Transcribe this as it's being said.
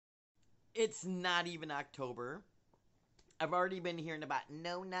It's not even October. I've already been hearing about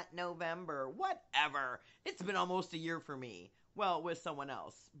no, not November. Whatever. It's been almost a year for me. Well, with someone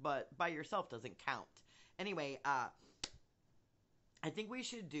else, but by yourself doesn't count. Anyway, I think we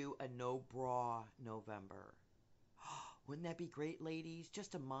should do a no bra November. Wouldn't that be great, ladies?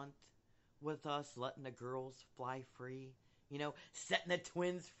 Just a month with us letting the girls fly free. Setting the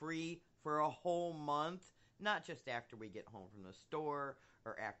twins free for a whole month. Not just after we get home from the store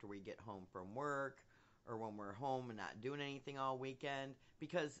or after we get home from work or when we're home and not doing anything all weekend.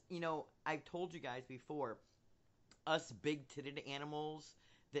 Because, I've told you guys before, us big titted animals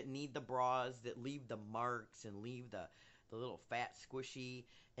that need the bras, that leave the marks and leave the little fat squishy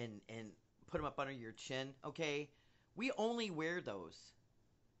and put them up under your chin, okay? We only wear those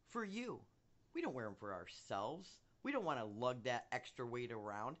for you. We don't wear them for ourselves. We don't want to lug that extra weight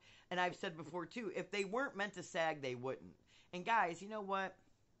around. And I've said before too, if they weren't meant to sag, they wouldn't. And guys, you know what?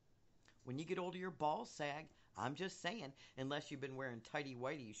 When you get older, your balls sag. I'm just saying, unless you've been wearing tighty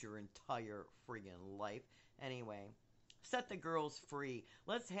whities your entire friggin' life. Anyway, set the girls free.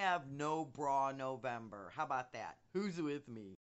 Let's have no bra November. How about that? Who's with me?